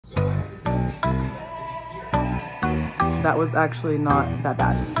that was actually not that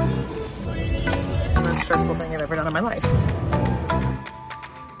bad. The most stressful thing I've ever done in my life.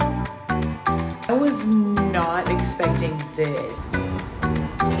 I was not expecting this.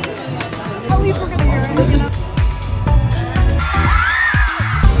 At least we're gonna hear it.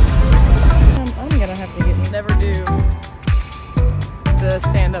 I'm gonna have to never do the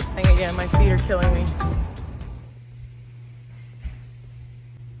stand-up thing again. My feet are killing me.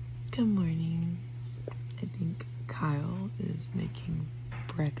 Good morning. I think Kyle is making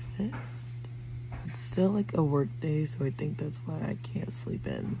breakfast. It's still like a work day, so I think that's why I can't sleep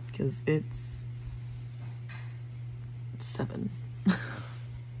in, because it's 7.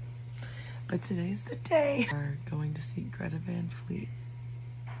 But today's the day. We're going to see Greta Van Fleet.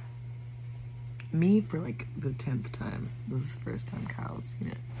 Me for like the 10th time. This is the first time Kyle's seen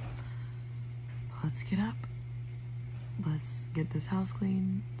it. Let's get up. Let's get this house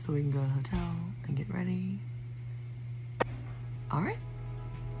clean so we can go to the hotel and get ready. All right.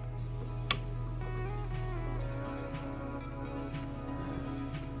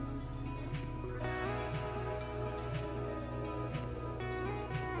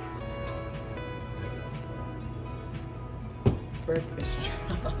 Breakfast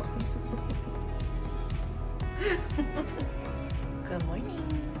chops. Good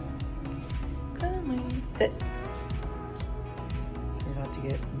morning. Good morning. Sit. He's about to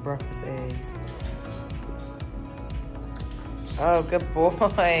get breakfast eggs. Oh, good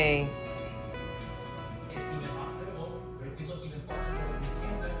boy.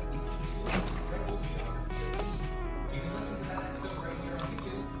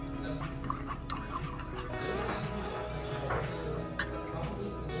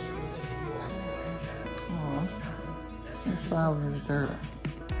 The flowers are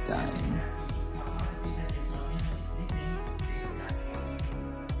dying.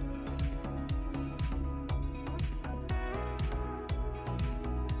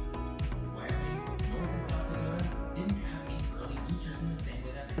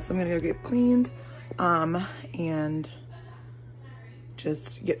 So I'm gonna go get cleaned and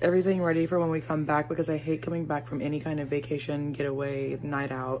just get everything ready for when we come back, because I hate coming back from any kind of vacation, getaway,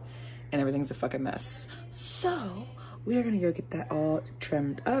 night out, and everything's a fucking mess. So we are gonna go get that all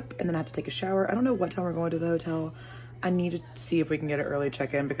trimmed up, and then I have to take a shower. I don't know what time we're going to the hotel. I need to see if we can get an early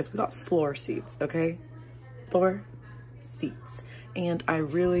check-in because we got floor seats, okay? Floor seats. And I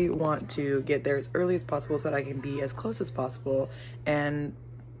really want to get there as early as possible so that I can be as close as possible. And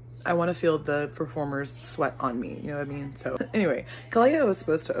I want to feel the performers sweat on me, you know what I mean? So anyway, Kaleo was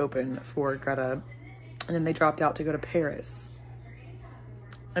supposed to open for Greta, and then they dropped out to go to Paris.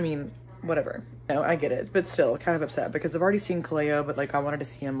 I mean, whatever. No, I get it, but still kind of upset because I've already seen Kaleo, but like I wanted to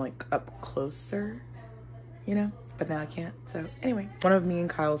see him like up closer, you know, but now I can't. So anyway, one of me and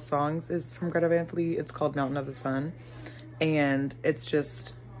Kyle's songs is from Greta Van Fleet. It's called Mountain of the Sun, and it's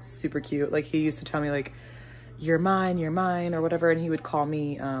just super cute. Like he used to tell me like, you're mine, or whatever, and he would call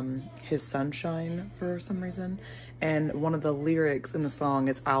me his sunshine for some reason. And one of the lyrics in the song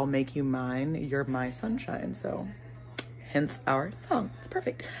is, I'll make you mine, you're my sunshine. So hence our song. It's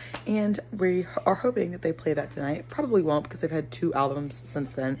perfect. And we are hoping that they play that tonight. Probably won't because they've had 2 albums since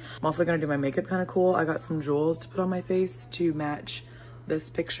then. I'm also gonna do my makeup kind of cool. I got some jewels to put on my face to match this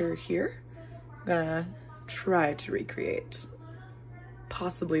picture here. I'm gonna try to recreate.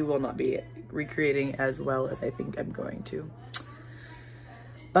 Possibly will not be recreating as well as I think I'm going to.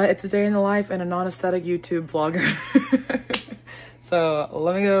 But it's a day in the life and a non-aesthetic YouTube vlogger. So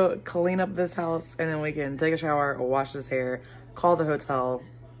let me go clean up this house and then we can take a shower, wash his hair, call the hotel,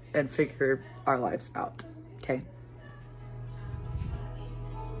 and figure our lives out, okay?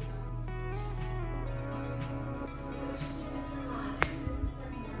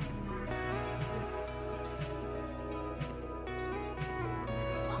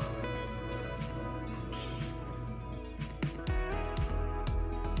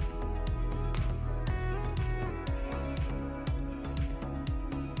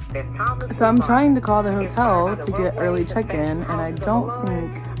 So I'm trying to call the hotel to get early check-in, and I don't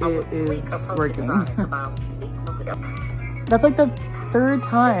think it is working. That's like the 3rd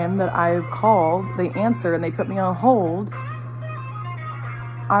time that I've called. They answer and they put me on hold.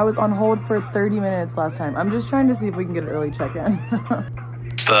 I was on hold for 30 minutes last time. I'm just trying to see if we can get an early check-in.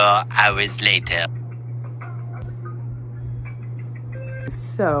 4 hours later.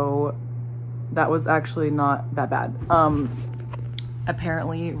 So that was actually not that bad.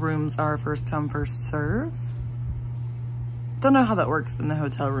 Apparently rooms are first come, first serve. Don't know how that works in the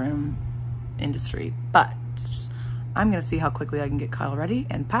hotel room industry, but I'm gonna see how quickly I can get Kyle ready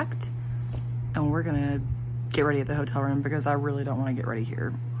and packed, and we're gonna get ready at the hotel room because I really don't want to get ready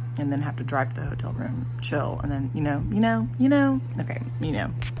here. and then have to drive to the hotel room, chill, and then, okay,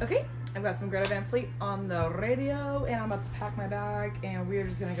 Okay, I've got some Greta Van Fleet on the radio, and I'm about to pack my bag, and we're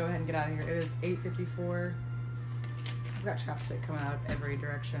just gonna go ahead and get out of here. It is 8:54. I've got chapstick coming out of every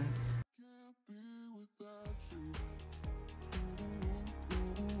direction.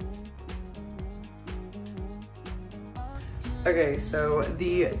 Okay, so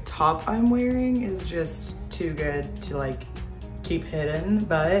the top I'm wearing is just too good to like keep hidden,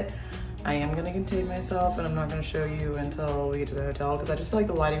 but I am gonna contain myself and I'm not gonna show you until we get to the hotel because I just feel like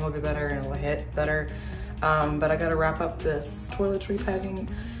the lighting will be better and it'll hit better. But I gotta wrap up this toiletry packing.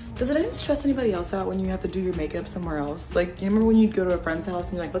 Does it stress anybody else out when you have to do your makeup somewhere else? Like, you remember when you'd go to a friend's house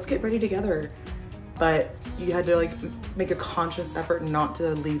and you're like, let's get ready together. But you had to like make a conscious effort not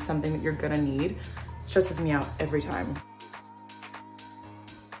to leave something that you're gonna need. It stresses me out every time.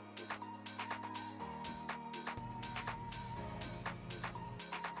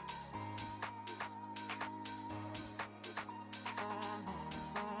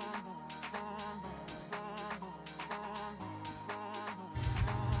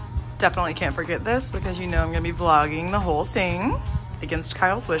 Definitely can't forget this because you know I'm gonna be vlogging the whole thing against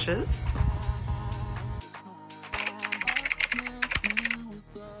Kyle's wishes.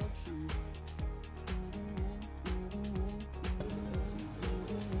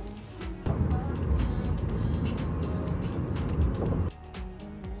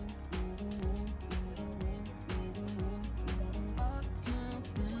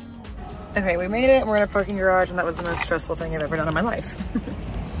 Okay, we made it. We're in a parking garage and that was the most stressful thing I've ever done in my life.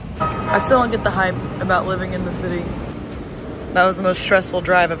 I still don't get the hype about living in the city. That was the most stressful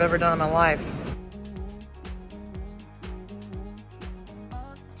drive I've ever done in my life.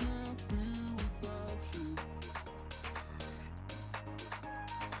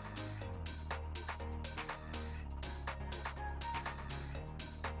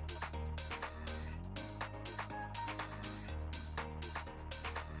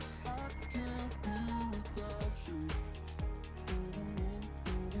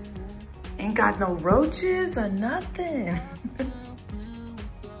 Ain't got no roaches or nothing.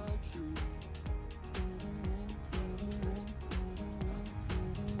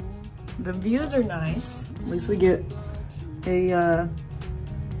 The views are nice. At least we get a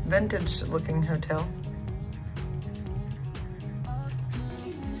vintage looking hotel.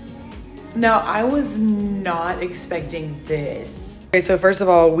 Now, I was not expecting this. Okay, so first of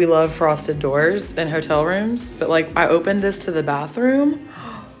all, we love frosted doors in hotel rooms, but like I opened this to the bathroom.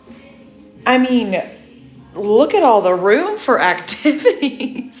 I mean, look at all the room for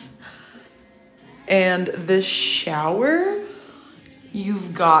activities. And this shower,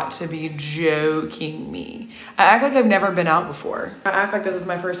 you've got to be joking me. I act like I've never been out before. I act like this is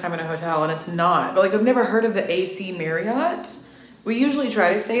my first time in a hotel and it's not. But like I've never heard of the AC Marriott. We usually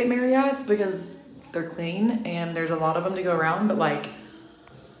try to stay at Marriotts because they're clean and there's a lot of them to go around, but like,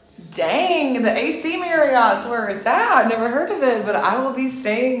 dang, the AC Marriott's where it's at. Never heard of it, but I will be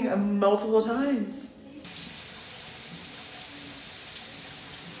staying multiple times.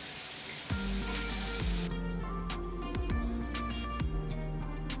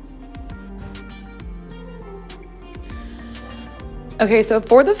 Okay, so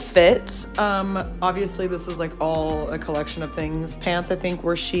for the fit, obviously this is like all a collection of things. Pants, I think,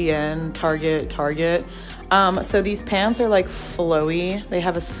 were Shein, Target. So these pants are like flowy. They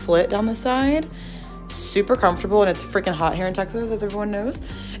have a slit down the side. Super comfortable, and it's freaking hot here in Texas, as everyone knows.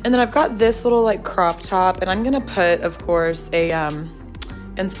 And then I've got this little like crop top, and I'm gonna put, of course, a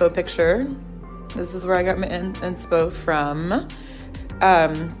inspo picture. This is where I got my inspo from.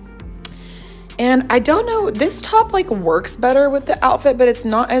 And I don't know, this top like works better with the outfit, but it's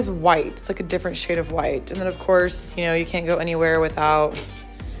not as white. It's like a different shade of white. And then of course, you know, you can't go anywhere without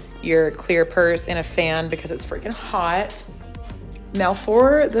your clear purse and a fan because it's freaking hot. Now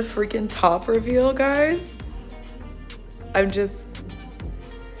for the freaking top reveal, guys.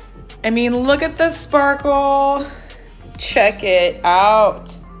 I mean, look at the sparkle. Check it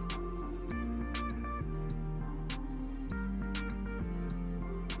out.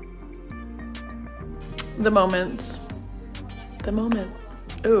 The moment.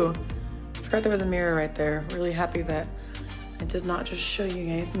 Ooh, forgot there was a mirror right there. Really happy that I did not just show you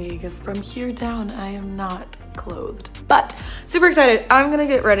guys me, because from here down, I am not clothed. But super excited. I'm gonna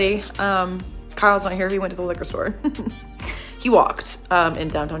get ready. Kyle's not here. He went to the liquor store. He walked in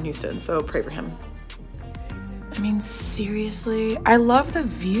downtown Houston, so pray for him. I mean, seriously, I love the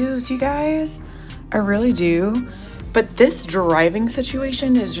views, you guys. I really do. But this driving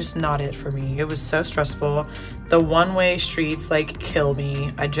situation is just not it for me. It was so stressful. The one-way streets like kill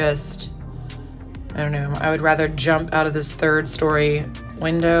me. I don't know. I would rather jump out of this third story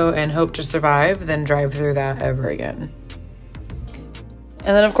window and hope to survive than drive through that ever again.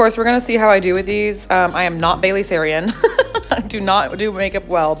 And then of course we're gonna see how I do with these. I am not Bailey Sarian. I do not do makeup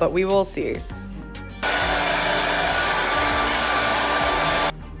well, but we will see.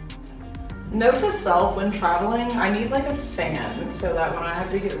 Note to self when traveling, I need like a fan so that when I have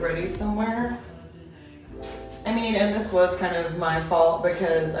to get ready somewhere. I mean, and this was kind of my fault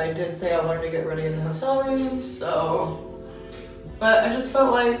because I did say I wanted to get ready in the hotel room, so. But I just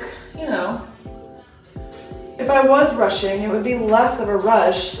felt like, you know, if I was rushing, it would be less of a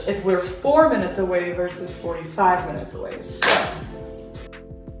rush if we're 4 minutes away versus 45 minutes away, so.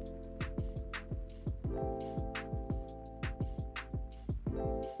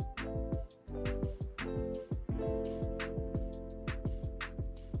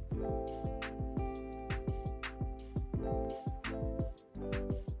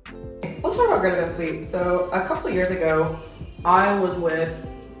 Let's talk about GRETA VAN FLEET. So a couple of years ago, I was with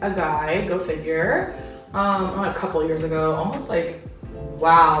a guy, go figure, not a couple of years ago, almost like,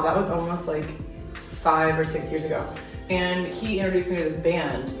 wow, that was almost like 5 or 6 years ago. And he introduced me to this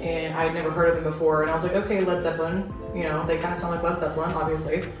band and I'd never heard of them before. And I was like, okay, Led Zeppelin, you know, they kind of sound like Led Zeppelin,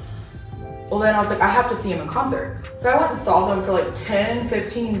 obviously. Well, then I was like, I have to see him in concert. So I went and saw them for like $10,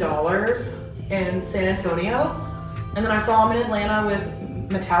 $15 in San Antonio. And then I saw him in Atlanta with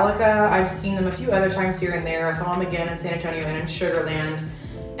Metallica. I've seen them a few other times here and there. I saw them again in San Antonio and in Sugar Land.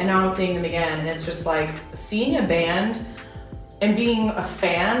 And now I'm seeing them again. And it's just like seeing a band and being a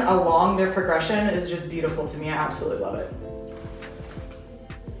fan along their progression is just beautiful to me. I absolutely love it.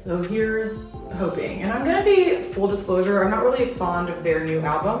 So here's hoping. And I'm gonna be full disclosure, I'm not really fond of their new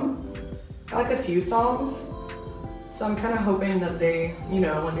album. I like a few songs. So I'm kind of hoping that they, you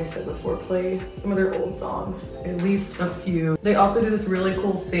know, like I said before, play some of their old songs, at least a few. They also do this really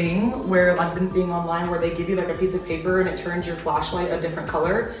cool thing where I've been seeing online where they give you like a piece of paper and it turns your flashlight a different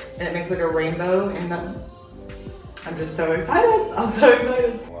color and it makes like a rainbow and I'm just so excited. I'm so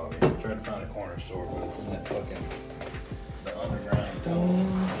excited. Well, I tried to find a corner store, but it's in that fucking, the underground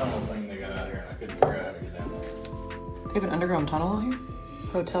tunnel thing they got out here and I couldn't figure out how to get down there. They have an underground tunnel out here?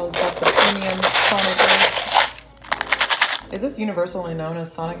 Hotels got the premium Sonic Ice. Is this universally known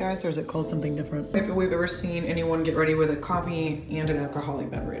as Sonic Ice or is it called something different? If we've ever seen anyone get ready with a coffee and an alcoholic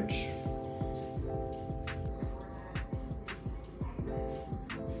beverage.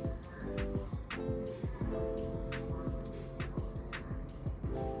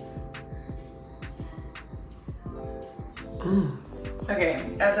 Ooh. Okay,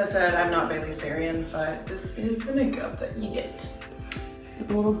 as I said, I'm not Bailey Sarian, but this is the makeup that you get.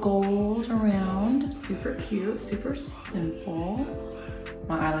 The little gold around, super cute, super simple.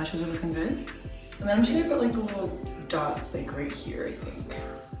 My eyelashes are looking good. And then I'm just gonna put like the little dots like right here, I think.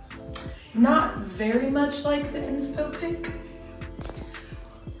 Not very much like the inspo pic,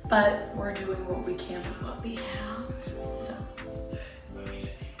 but we're doing what we can with what we have, so.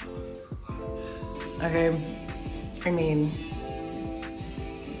 Okay, I mean,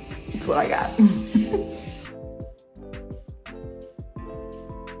 it's what I got.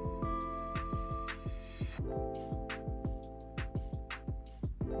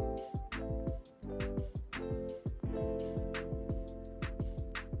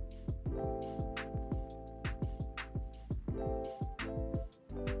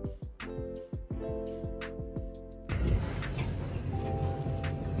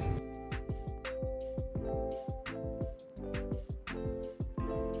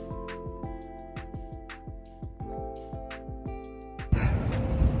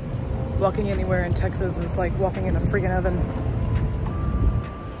 Walking anywhere in Texas is like walking in a freaking oven.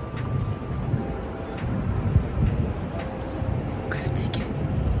 Got a ticket.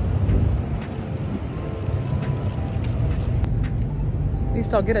 At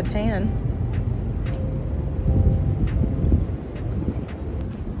least I'll get a tan.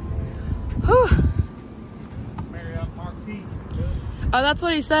 Whew. Oh, that's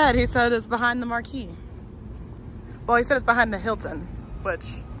what he said. He said it's behind the marquee. Well, he said it's behind the Hilton, which...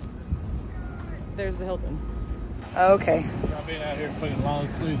 There's the Hilton. Okay. I've been out here putting long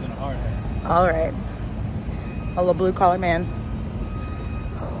sleeves in a hard hat. All right. A little blue collar man.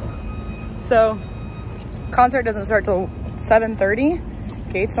 So, concert doesn't start till 7:30.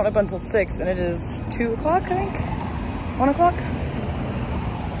 Gates don't open until 6, and it is 2 o'clock, I think. 1 o'clock.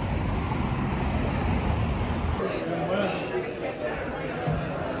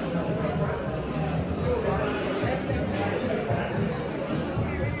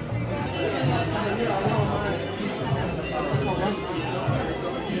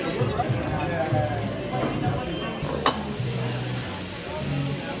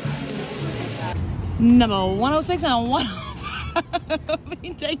 Number 106 and 105.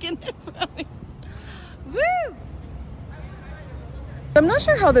 Be taking it from me. Woo! I'm not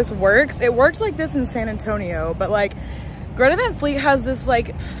sure how this works. It worked like this in San Antonio, but like Greta Van Fleet has this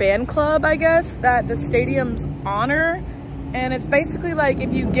like fan club, I guess, that the stadiums honor. And it's basically like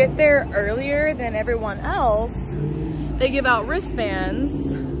if you get there earlier than everyone else, they give out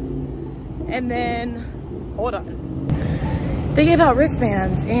wristbands. And then, hold on. They give out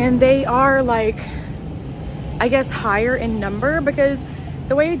wristbands and they are like, I guess, higher in number because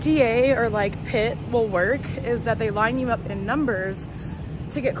the way GA or like pit will work is that they line you up in numbers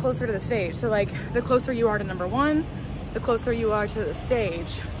to get closer to the stage. So like the closer you are to number one, the closer you are to the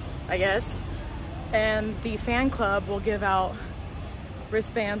stage, I guess. And the fan club will give out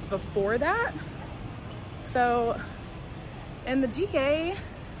wristbands before that. So, and the GA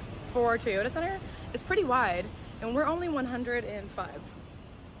for Toyota Center is pretty wide and we're only 105.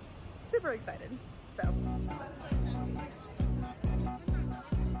 Super excited, so.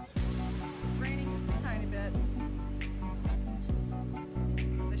 Raining just a tiny bit.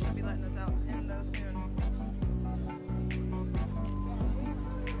 They should be letting us out in those soon.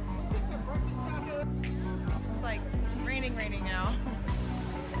 It's like raining now.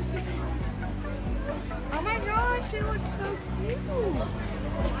 Oh my gosh, it looks so cute.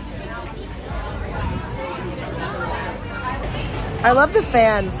 I love the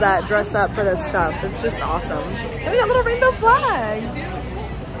fans that dress up for this stuff. It's just awesome. And we got little rainbow flags.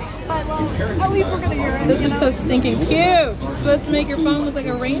 At least we're gonna hear it. This is so stinking cute. It's supposed to make your phone look like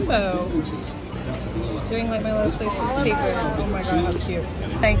a rainbow. Doing like my little faceless paper. Oh my god, how cute.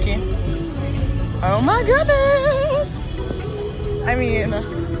 Thank you. Oh my goodness. I mean,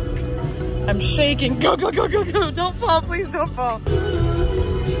 I'm shaking. Go, go, go, go, go. Don't fall, please don't fall.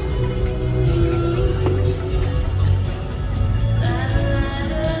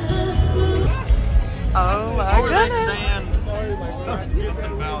 Oh my goodness. Something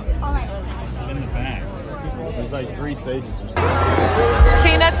about in the back. There's like 3 stages or something.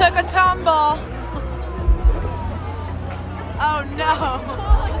 Tina took a tumble. Oh no.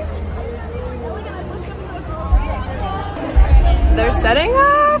 They're setting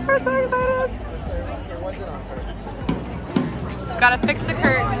up. We're so excited. Gotta fix the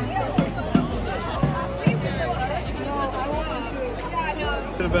curtain.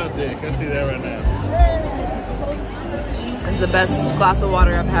 What about Dick? I see that right now. It's the best glass of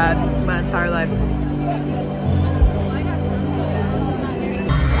water I've had in my entire life.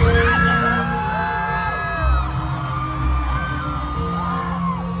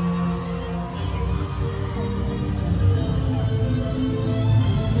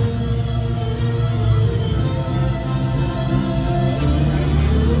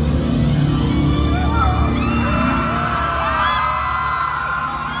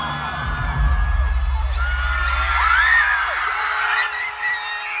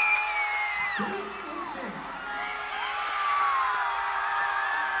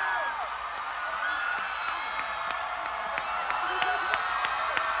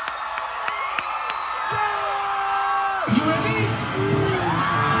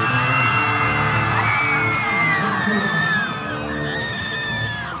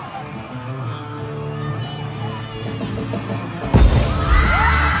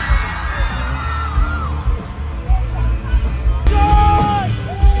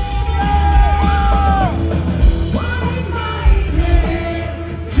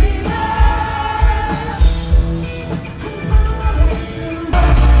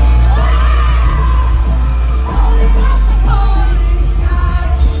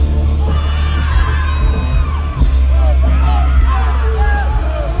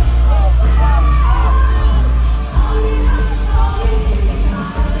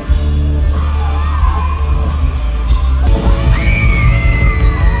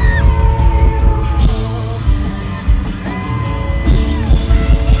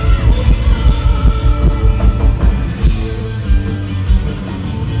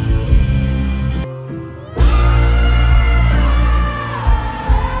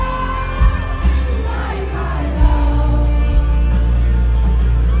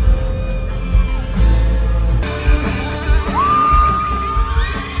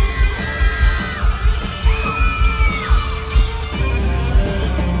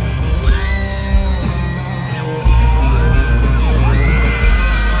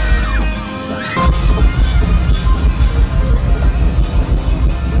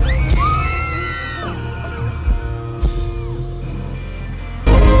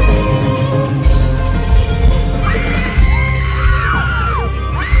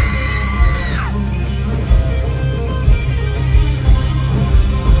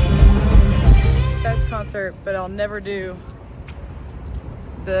 But I'll never do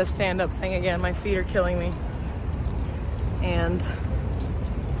the stand-up thing again. My feet are killing me. And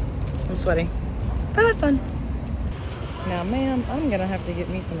I'm sweaty. But that's fun. Now, ma'am, I'm gonna have to get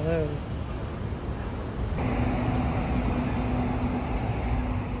me some of those.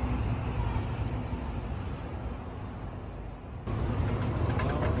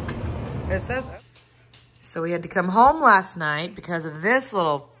 It says so we had to come home last night because of this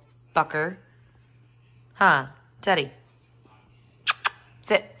little fucker. Huh, Teddy?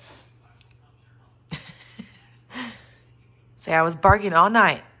 Sit. Say, I was barking all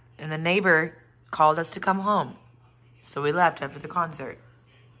night, and the neighbor called us to come home. So we left after the concert.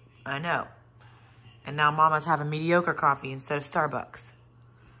 I know. And now Mama's having mediocre coffee instead of Starbucks.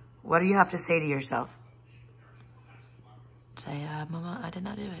 What do you have to say to yourself? Say, Mama, I did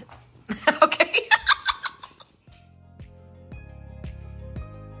not do it. Okay.